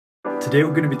Today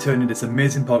we're going to be turning this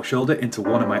amazing pork shoulder into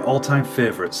one of my all-time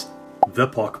favourites, the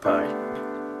pork pie.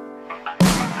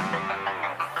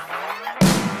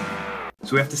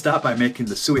 So we have to start by making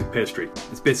the suet pastry.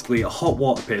 It's basically a hot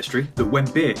water pastry that when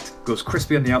baked goes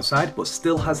crispy on the outside but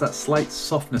still has that slight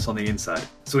softness on the inside.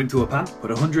 So into a pan, put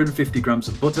 150 grams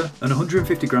of butter and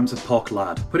 150 grams of pork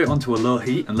lard. Put it onto a low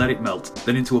heat and let it melt.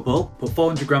 Then into a bowl, put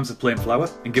 400 grams of plain flour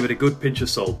and give it a good pinch of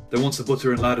salt. Then once the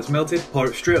butter and lard is melted, pour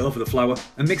it straight over the flour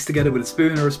and mix together with a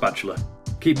spoon or a spatula.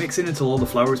 Keep mixing until all the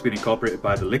flour has been incorporated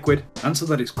by the liquid and so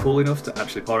that it's cool enough to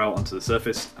actually pour out onto the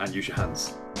surface and use your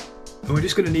hands. And we're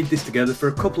just going to knead this together for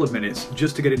a couple of minutes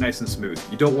just to get it nice and smooth.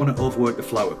 You don't want to overwork the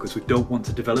flour because we don't want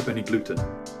to develop any gluten.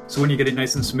 So when you get it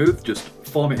nice and smooth, just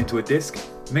form it into a disc.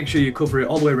 Make sure you cover it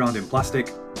all the way around in plastic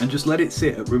and just let it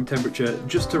sit at room temperature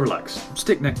just to relax.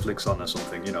 Stick Netflix on or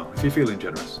something, you know, if you're feeling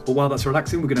generous. But while that's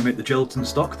relaxing, we're going to make the gelatin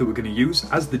stock that we're going to use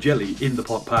as the jelly in the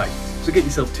pork pie. So get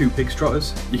yourself 2 pig's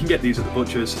trotters. You can get these at the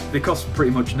butcher's. They cost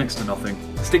pretty much next to nothing.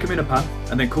 Stick them in a pan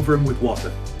and then cover them with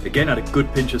water. Again, add a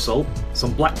good pinch of salt,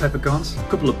 some black peppercorns, a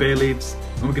couple of bay leaves,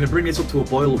 and we're going to bring this up to a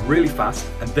boil really fast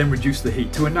and then reduce the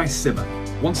heat to a nice simmer.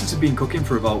 Once this has been cooking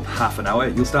for about half an hour,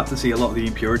 you'll start to see a lot of the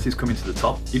impurities coming to the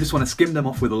top. You just want to skim them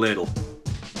off with a ladle.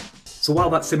 So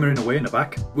while that's simmering away in the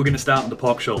back, we're going to start on the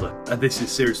pork shoulder. And this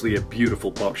is seriously a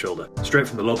beautiful pork shoulder, straight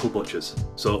from the local butcher's.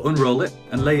 So unroll it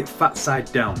and lay it fat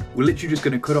side down. We're literally just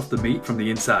going to cut off the meat from the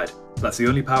inside. That's the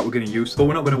only part we're going to use, but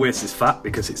we're not going to waste this fat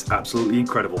because it's absolutely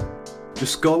incredible.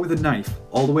 Just score with a knife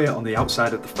all the way on the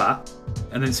outside of the fat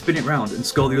and then spin it round and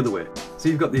score the other way. So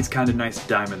you've got these kind of nice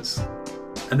diamonds.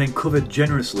 And then cover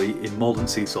generously in molten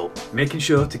sea salt, making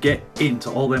sure to get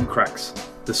into all them cracks.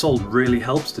 The salt really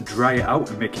helps to dry it out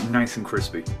and make it nice and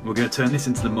crispy. We're going to turn this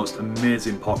into the most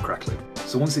amazing pork crackling.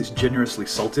 So once it's generously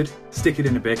salted, stick it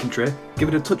in a baking tray, give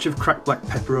it a touch of cracked black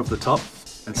pepper over the top,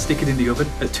 and stick it in the oven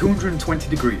at 220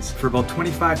 degrees for about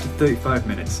 25 to 35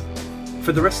 minutes.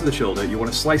 For the rest of the shoulder, you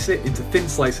want to slice it into thin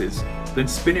slices, then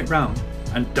spin it round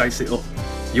and dice it up.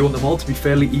 You want them all to be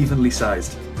fairly evenly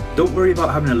sized. Don't worry about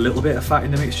having a little bit of fat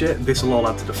in the mixture, this will all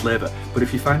add to the flavour, but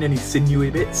if you find any sinewy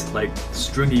bits, like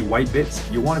stringy white bits,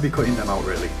 you want to be cutting them out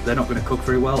really. They're not going to cook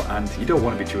very well and you don't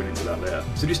want to be chewing into that later.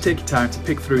 So just take your time to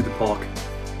pick through the pork.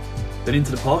 Then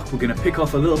into the pork, we're going to pick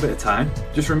off a little bit of thyme,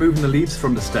 just removing the leaves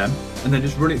from the stem, and then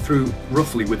just run it through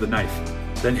roughly with the knife.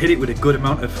 Then hit it with a good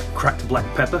amount of cracked black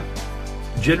pepper,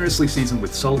 generously seasoned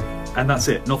with salt, and that's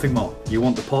it, nothing more. You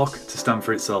want the pork to stand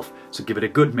for itself, so give it a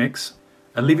good mix,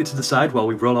 and leave it to the side while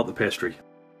we roll out the pastry.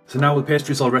 So now the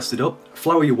pastry's all rested up,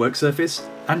 flour your work surface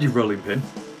and your rolling pin,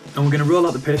 and we're going to roll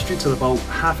out the pastry to about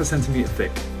 ½ centimetre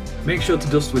thick. Make sure to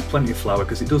dust with plenty of flour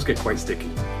because it does get quite sticky.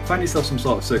 Find yourself some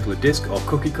sort of circular disc or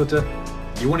cookie cutter.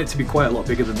 You want it to be quite a lot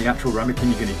bigger than the actual ramekin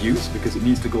you're going to use because it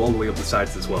needs to go all the way up the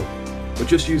sides as well. But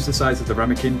just use the size of the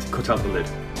ramekin to cut out the lid.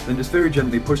 Then just very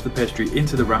gently push the pastry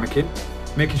into the ramekin,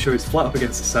 making sure it's flat up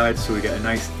against the side so we get a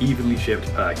nice evenly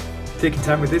shaped pie. Take your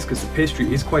time with this because the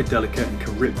pastry is quite delicate and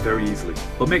can rip very easily.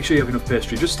 But make sure you have enough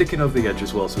pastry just sticking over the edge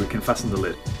as well so we can fasten the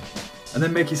lid. And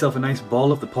then make yourself a nice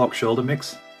ball of the pork shoulder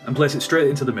mix and place it straight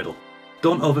into the middle.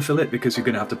 Don't overfill it because you're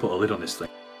going to have to put a lid on this thing.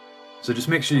 So just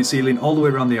make sure you're sealing all the way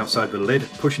around the outside of the lid,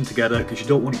 pushing together because you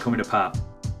don't want it coming apart.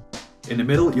 In the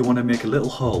middle, you want to make a little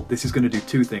hole. This is going to do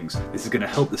 2 things. This is going to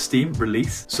help the steam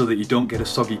release so that you don't get a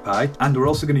soggy pie, and we're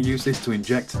also going to use this to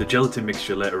inject the gelatin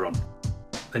mixture later on.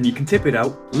 Then you can tip it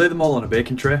out, lay them all on a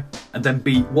baking tray, and then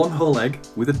beat 1 whole egg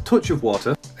with a touch of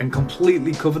water and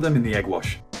completely cover them in the egg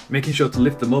wash, making sure to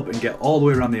lift them up and get all the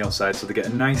way around the outside so they get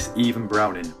a nice even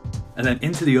browning. And then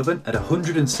into the oven at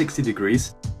 160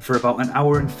 degrees for about 1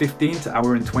 hour and 15 to 1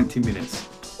 hour and 20 minutes,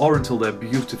 or until they're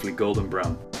beautifully golden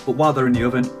brown. But while they're in the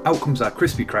oven, out comes our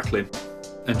crispy crackling,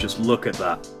 and just look at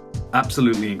that.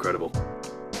 Absolutely incredible.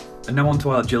 And now onto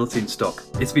our gelatine stock.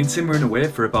 It's been simmering away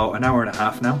for about 1.5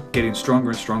 hours now, getting stronger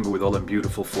and stronger with all them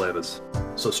beautiful flavours.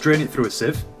 So strain it through a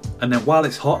sieve, and then while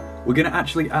it's hot, we're going to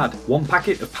actually add 1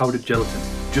 packet of powdered gelatin,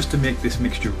 just to make this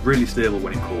mixture really stable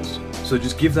when it cools. So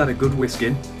just give that a good whisk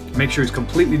in, make sure it's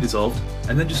completely dissolved,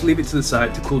 and then just leave it to the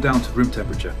side to cool down to room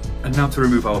temperature. And now to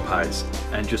remove our pies,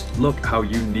 and just look how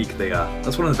unique they are.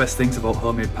 That's one of the best things about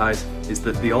homemade pies, is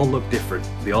that they all look different.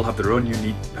 They all have their own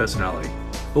unique personality.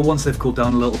 But once they've cooled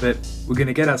down a little bit, we're going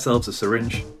to get ourselves a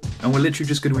syringe, and we're literally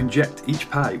just going to inject each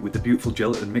pie with the beautiful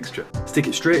gelatin mixture. Stick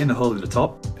it straight in the hole in the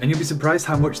top, and you'll be surprised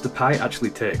how much the pie actually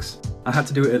takes. I had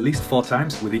to do it at least 4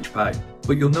 times with each pie.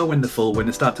 But you'll know when they're full when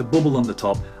they start to bubble on the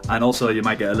top, and also you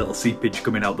might get a little seepage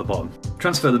coming out the bottom.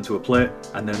 Transfer them to a plate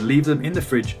and then leave them in the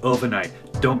fridge overnight.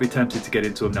 Don't be tempted to get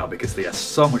into them now because they are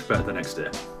so much better the next day.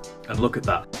 And look at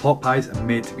that, pork pies are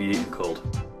made to be eaten cold.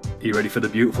 Are you ready for the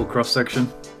beautiful cross section?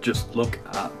 Just look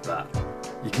at that.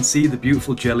 You can see the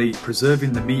beautiful jelly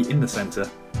preserving the meat in the centre,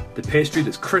 the pastry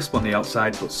that's crisp on the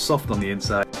outside but soft on the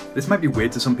inside. This might be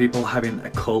weird to some people having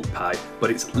a cold pie, but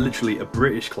it's literally a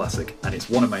British classic and it's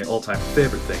one of my all-time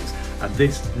favourite things, and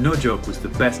this, no joke, was the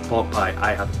best pork pie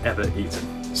I have ever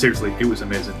eaten. Seriously, it was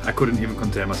amazing. I couldn't even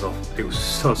contain myself. It was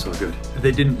so good.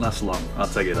 They didn't last long, I'll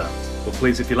tell you that. But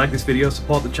please, if you like this video,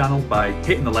 support the channel by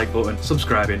hitting the like button,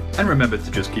 subscribing, and remember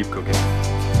to just keep cooking.